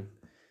isolation.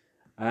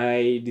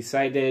 I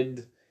decided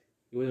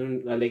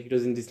it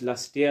was in this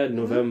last year,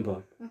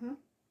 November.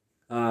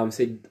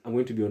 Said I'm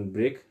going to be on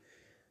break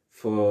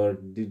for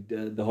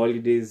the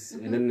holidays,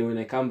 and then when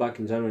I come back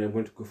in January, I'm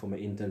going to go for my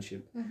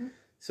internship.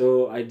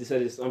 So I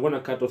decided I'm going to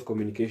cut off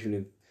communication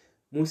with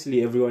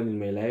mostly everyone in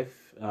my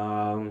life.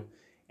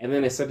 And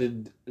then I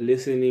started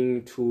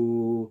listening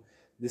to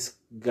this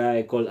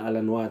guy called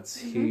Alan Watts.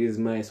 He is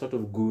my sort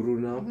of guru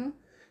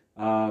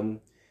now.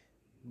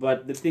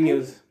 But the thing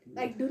is,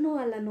 I do know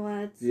Alan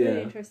Watts.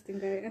 Very interesting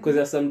guy. Because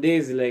there's some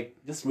days like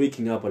just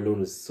waking up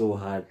alone was so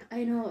hard.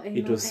 I know.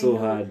 It was so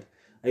hard.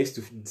 I used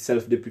to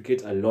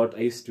self-deprecate a lot.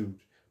 I used to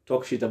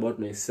talk shit about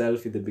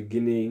myself in the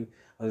beginning.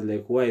 I was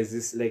like, why is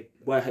this, like,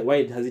 why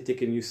has it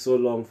taken you so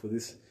long for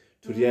this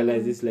to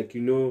realize this? Like,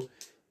 you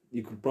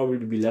could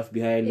probably be left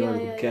behind. No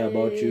one would care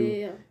about you.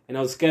 Yeah. And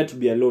I was scared to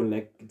be alone.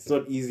 Like, it's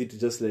not easy to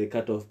just, like,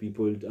 cut off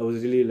people. I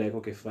was really like,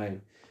 okay,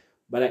 fine.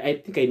 But I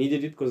think I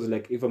needed it because,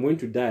 like, if I'm going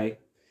to die,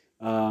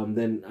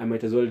 then I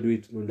might as well do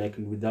it, like,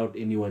 without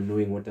anyone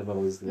knowing whatever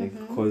was,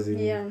 like,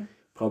 causing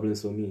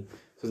problems for me.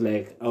 So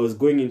like I was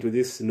going into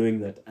this knowing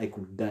that I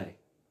could die,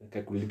 like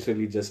I could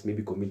literally just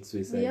maybe commit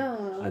suicide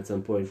at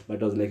some point.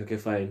 But I was like, okay,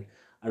 fine.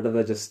 I'd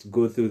rather just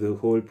go through the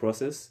whole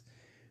process,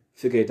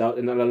 figure it out.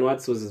 And Alan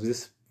Watts was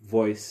this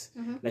voice,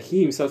 like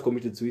he himself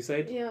committed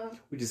suicide,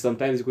 which is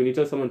sometimes when you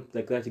tell someone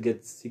like that,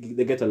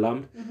 they get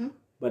alarmed.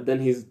 but then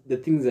the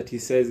things that he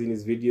says in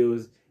his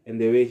videos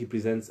and the way he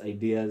presents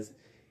ideas,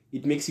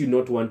 it makes you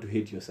not want to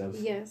hate yourself.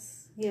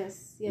 Yes.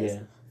 Yeah.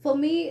 For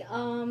me,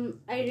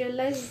 I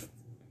realized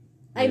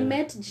I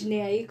met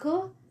Jhené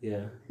Aiko.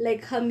 Yeah.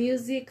 Like her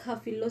music, her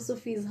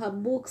philosophies, her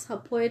books, her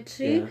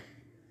poetry,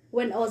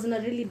 when I was in a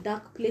really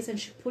dark place, and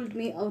she pulled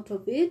me out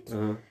of it.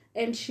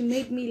 And she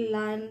made me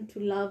learn to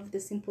love the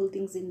simple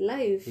things in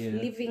life,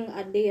 living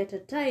a day at a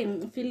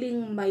time,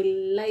 filling my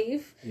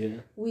life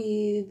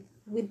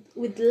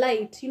with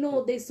light. You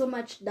know, there's so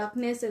much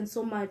darkness and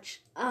so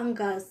much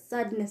anger,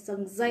 sadness,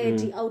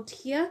 anxiety out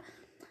here,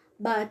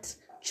 but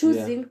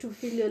choosing to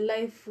fill your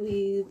life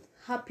with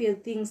happier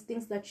things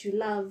that you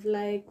love.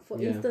 Like, for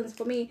instance,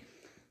 for me,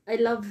 I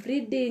love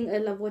reading, I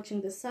love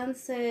watching the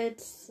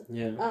sunset,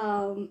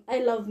 I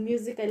love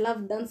music, I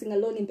love dancing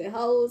alone in the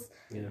house.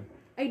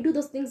 I do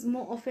those things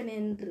more often,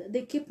 and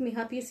they keep me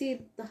happy. You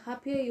see, the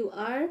happier you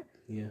are,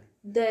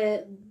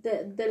 the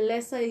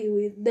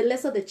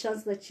lesser the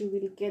chance that you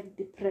will get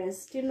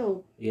depressed, you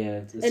know.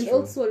 And true.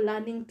 Also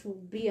learning to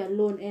be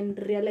alone and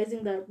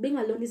realizing that being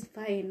alone is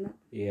fine.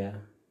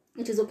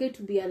 It is okay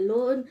to be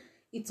alone.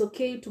 It's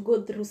okay to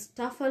go through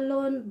stuff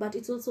alone, but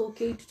it's also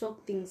okay to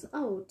talk things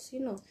out,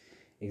 you know.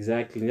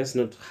 Exactly. Just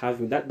not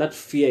having that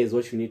fear is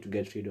what you need to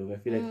get rid of. I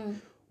feel like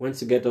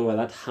once you get over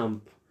that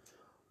hump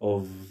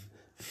of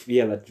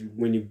fear, that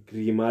when you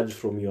reemerge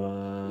from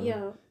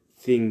your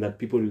thing, that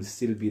people will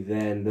still be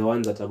there, and the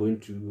ones that are going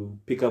to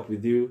pick up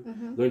with you,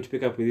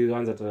 the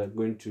ones that are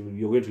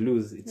you're going to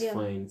lose, it's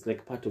fine. It's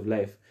like part of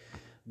life.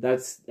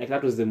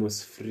 That was the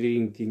most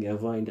freeing thing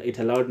ever, and it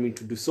allowed me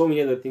to do so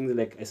many other things.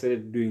 Like, I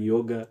started doing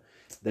yoga,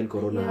 then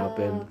Corona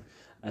happened,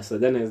 so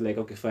then I was like,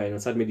 okay, fine, I'll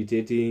start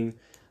Meditating.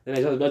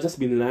 Then I've just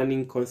been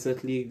learning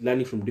constantly,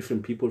 learning from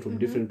different people from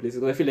different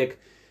places. I feel like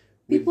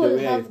people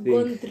have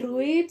gone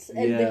through it,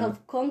 and they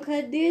have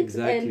conquered it,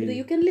 and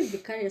you can live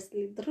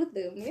vicariously through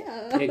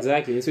them.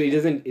 Exactly. And so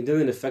it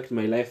doesn't affect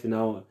my life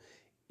now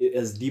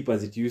as deep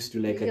as it used to.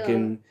 Like, I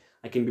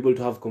can be able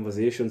to have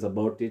conversations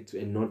about it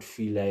and not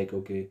feel like,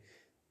 okay,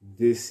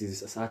 this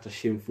is such a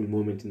shameful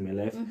moment in my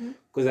life,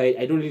 because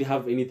I don't really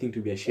have anything to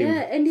be ashamed.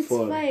 And it's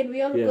fine.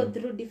 We all go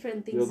through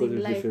different things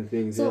in life.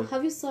 So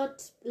have you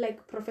sought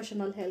like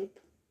professional help?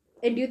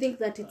 And do you think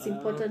that it's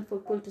important for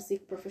people to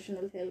seek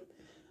professional help?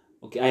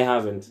 Okay, I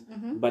haven't,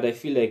 but I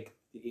feel like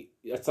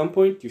at some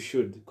point you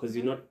should, because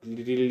you're not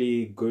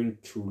really going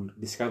to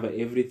discover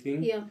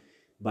everything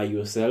by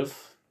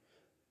yourself.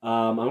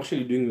 I'm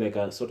actually doing like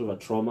a sort of a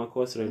trauma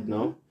course right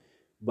now,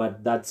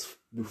 but that's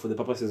for the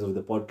purposes of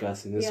the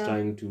podcast, and just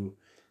trying to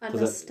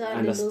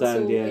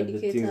understand the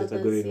things that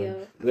are going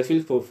on. Because I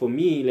feel for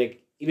me,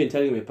 like, even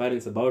telling my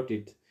parents about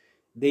it,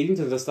 they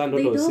didn't understand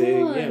what I was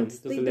saying.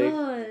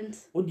 Don't.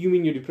 What do you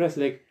mean you're depressed?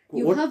 Like,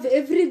 you have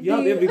everything. You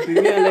have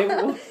everything. Yeah,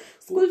 like,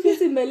 school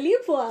fees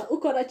imelipwa,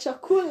 uko na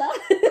chakula.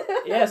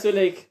 So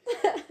like,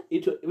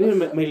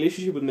 my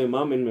relationship with my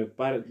mom and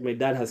my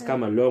dad has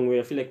come a long way.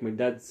 I feel like my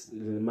dad's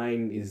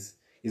mind is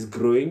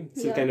growing,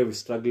 still kind of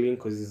struggling,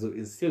 because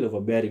he's still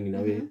overbearing in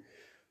a way.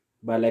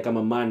 But like, I'm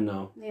a man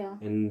now,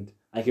 and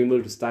I can be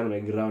able to stand my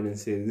ground and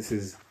say, this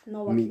is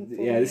not working for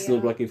me. This is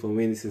not working for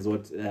me. This is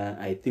what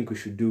I think we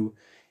should do.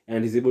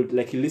 And he's able to,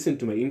 like, he listened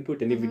to my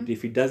input, and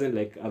if he doesn't,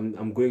 like,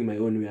 I'm going my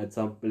own way at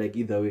some, like,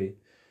 either way.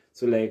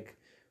 So like,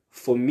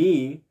 for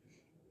me,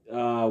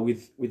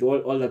 with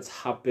all that's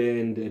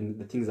happened and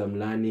the things I'm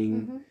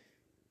learning,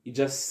 it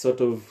just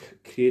sort of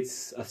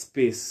creates a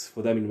space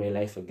for them in my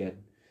life again,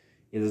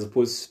 as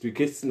opposed to, it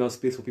creates now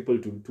space for people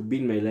to be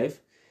in my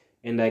life,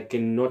 and I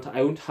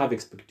won't have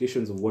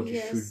expectations of what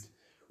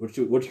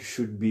you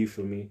should be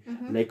for me.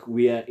 Like,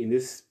 we are in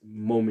this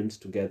moment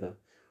together,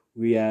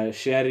 we are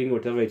sharing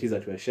whatever it is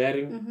that we are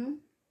sharing,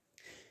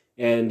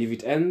 and if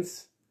it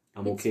ends,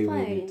 I'm okay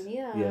with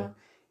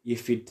it.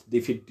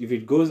 If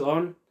it goes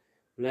on,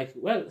 I'm like,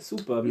 well,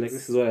 super. I'm like,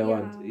 this is what I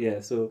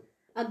want. So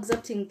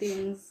accepting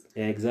things.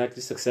 Yeah, exactly.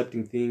 Just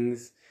accepting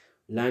things,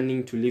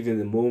 learning to live in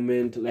the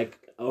moment. Like,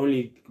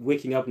 only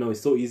waking up now is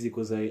so easy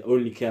because I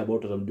only care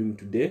about what I'm doing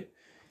today.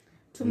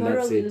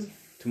 Tomorrow will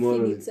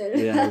feed itself.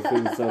 It'll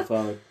fill itself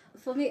out.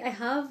 For me,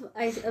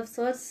 I've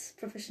sought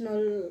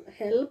professional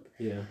help.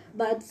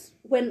 But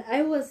when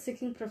I was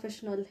seeking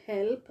professional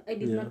help, I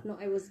did not know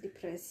I was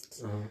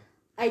depressed.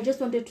 I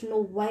just wanted to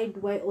know, why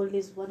do I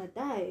always want to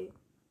die?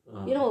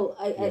 You know,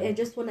 I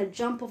just want to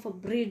jump off a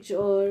bridge,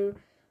 or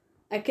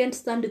I can't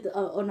stand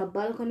on a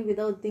balcony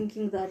without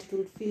thinking that it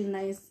would feel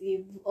nice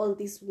if all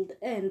this would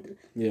end.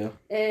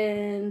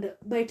 And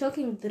by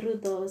talking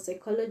through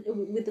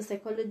with the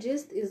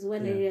psychologist is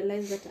when I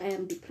realized that I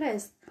am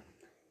depressed.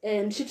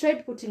 And she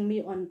tried putting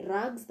me on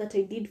drugs that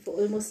I did for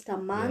almost a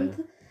month.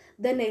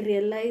 Then I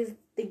realized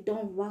they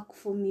don't work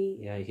for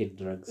me. I hate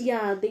drugs.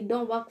 They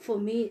don't work for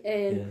me.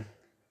 And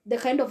the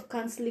kind of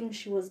counseling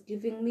she was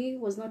giving me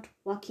was not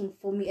working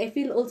for me. I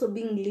feel also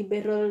being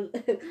liberal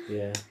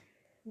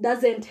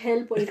doesn't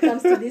help when it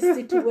comes to these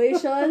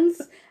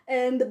situations,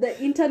 and the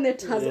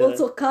internet has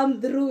also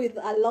come through with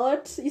a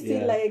lot. You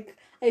see, like,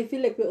 I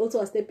feel like we're also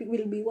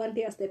will be one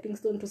day a stepping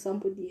stone to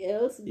somebody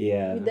else.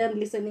 With them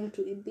listening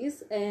to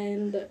this,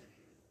 and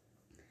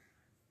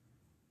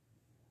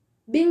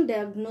being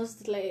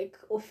diagnosed like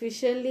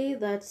officially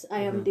that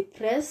I am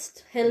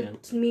depressed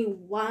helped me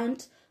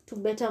want to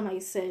better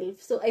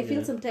myself. So I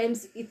feel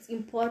sometimes it's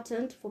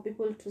important for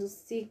people to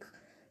seek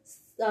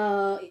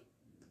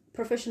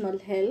professional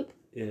help.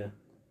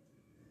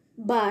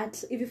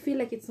 But if you feel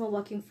like it's not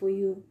working for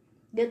you,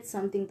 get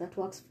something that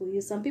works for you.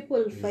 Some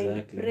people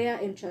find prayer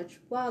and church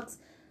works,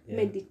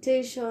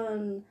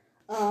 meditation,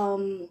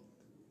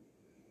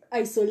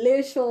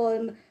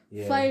 isolation.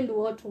 Find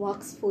what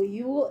works for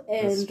you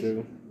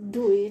and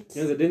do it.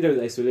 The danger with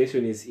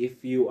isolation is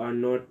if you are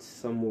not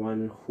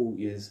someone who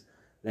is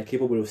like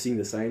capable of seeing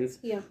the signs.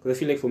 Because I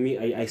feel like for me,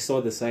 I saw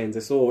the signs.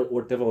 I saw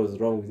whatever was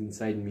wrong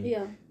inside me.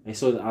 I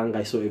saw the anger.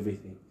 I saw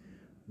everything.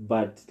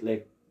 But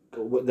like,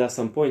 there are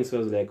some points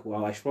where I was like,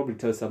 wow, I should probably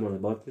tell someone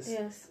about this.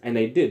 And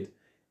I did.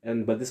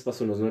 But this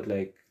person was not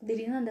like, they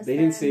didn't understand.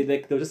 They didn't say,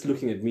 like, they were just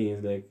looking at me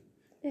and like,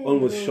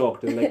 almost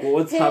shocked. And like,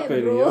 what's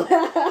happening? You know?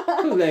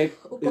 Like,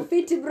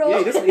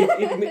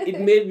 it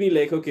made me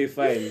like, okay,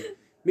 fine.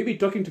 Maybe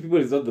talking to people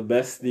is not the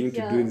best thing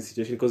to do in this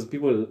situation, because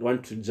people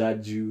want to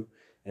judge you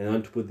and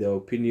want to put their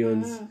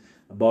opinions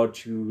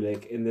about you.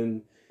 Like,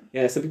 and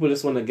then, some people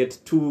just want to get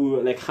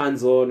too like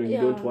hands-on and you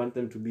don't want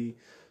them to be.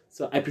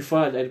 So I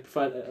feel like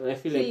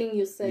healing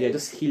yourself.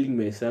 Just healing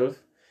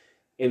myself,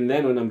 and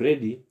then when I'm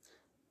ready,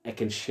 I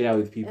can share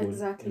with people.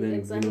 Exactly.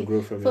 And then,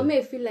 grow from it. For me,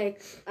 I feel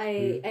like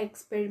I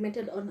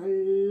experimented on a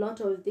lot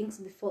of things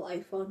before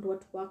I found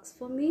what works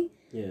for me.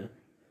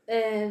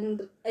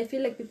 And I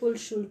feel like people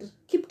should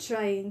keep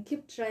trying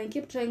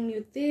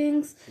new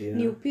things,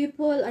 new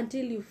people,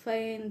 until you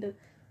find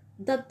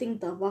that thing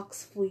that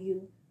works for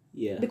you.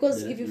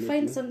 Because if you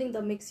find something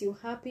that makes you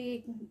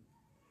happy,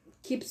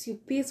 keeps you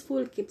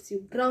peaceful, keeps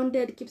you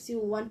grounded, keeps you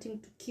wanting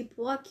to keep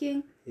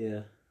working,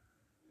 it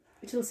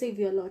will save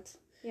you a lot.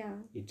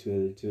 It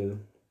will.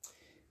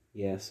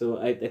 So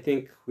I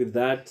think with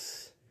that,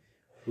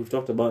 we've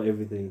talked about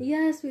everything.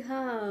 Yes, we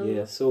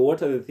have. So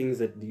what are the things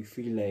that you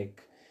feel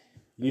like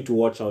you need to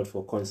watch out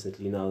for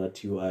constantly now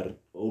that you are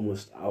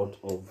almost out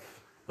of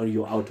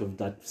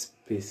that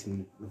space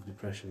of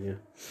depression?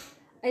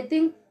 I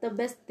think the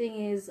best thing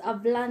is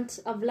I've learned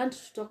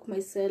to talk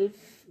myself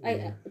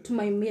to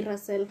my mirror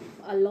self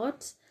a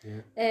lot.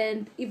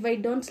 And if I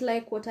don't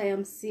like what I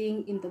am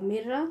seeing in the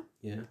mirror,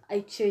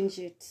 I change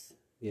it.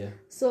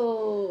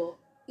 So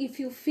if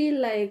you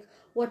feel like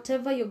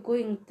whatever you're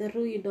going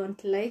through, you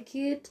don't like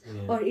it,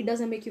 or it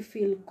doesn't make you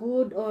feel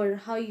good or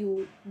how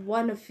you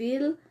want to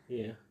feel,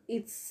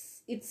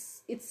 it's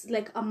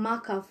like a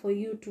marker for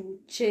you to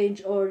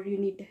change, or you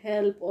need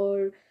help,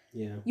 or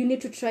you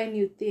need to try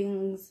new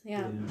things.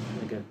 I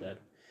get that. I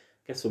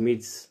guess for me,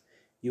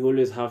 you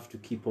always have to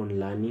keep on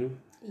learning.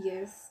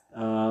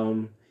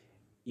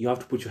 You have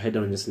to put your head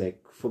down and just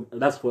like,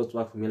 that's what's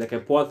worked for me. Like, I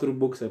pour through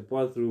books, I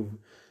pour through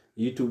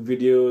YouTube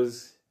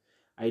videos,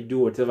 I do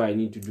whatever I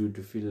need to do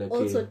to feel like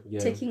also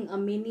taking a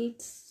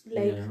minute,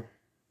 like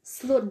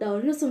slow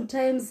down. You know,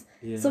 sometimes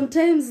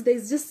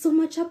there's just so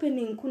much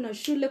happening. Kuna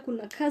shule,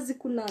 kuna kazi,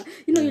 kuna,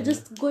 you're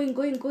just going.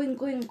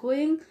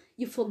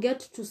 You forget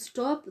to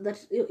stop. That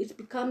it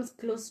becomes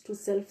close to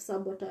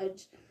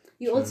self-sabotage.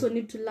 You also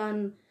need to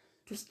learn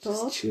to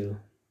stop, just chill,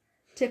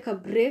 take a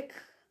break,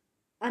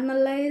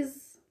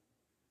 analyze,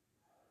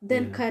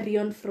 then carry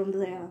on from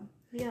there.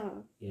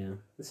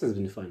 This has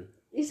been fun.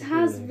 It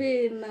has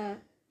been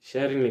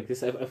sharing like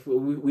this.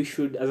 We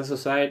should, as a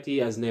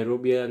society, as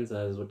Nairobians,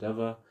 as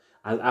whatever,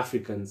 as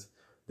Africans,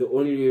 the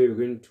only way we're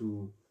going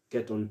to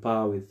get on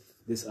par with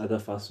these other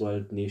first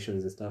world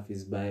nations and stuff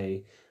is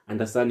by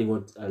understanding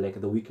what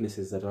like the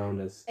weaknesses around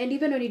us. And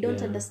even when you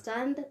don't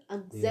understand,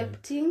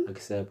 accepting,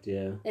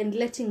 and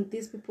letting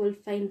these people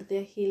find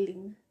their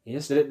healing.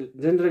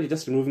 Generally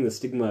just removing the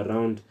stigma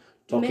around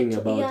talking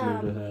about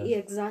mental health.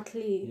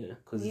 Exactly.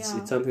 Because it's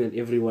something that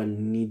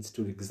everyone needs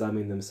to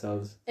examine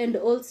themselves. And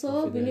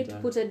also we need to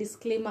put a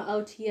disclaimer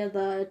out here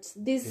that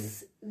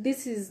this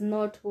is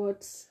not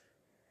what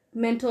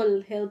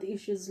mental health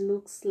issues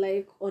looks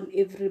like on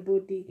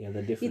everybody.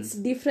 They're different. It's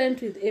different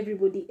with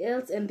everybody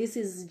else, and this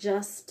is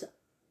just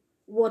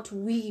what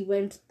we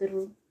went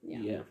through.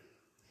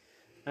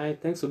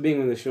 Alright, thanks for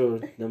being on the show,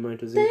 Dama.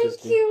 It was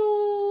interesting. Thank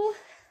you.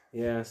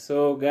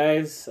 So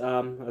guys,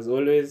 as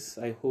always,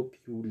 I hope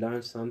you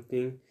learned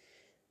something,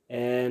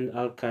 and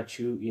I'll catch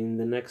you in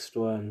the next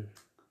one.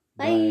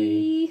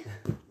 Bye.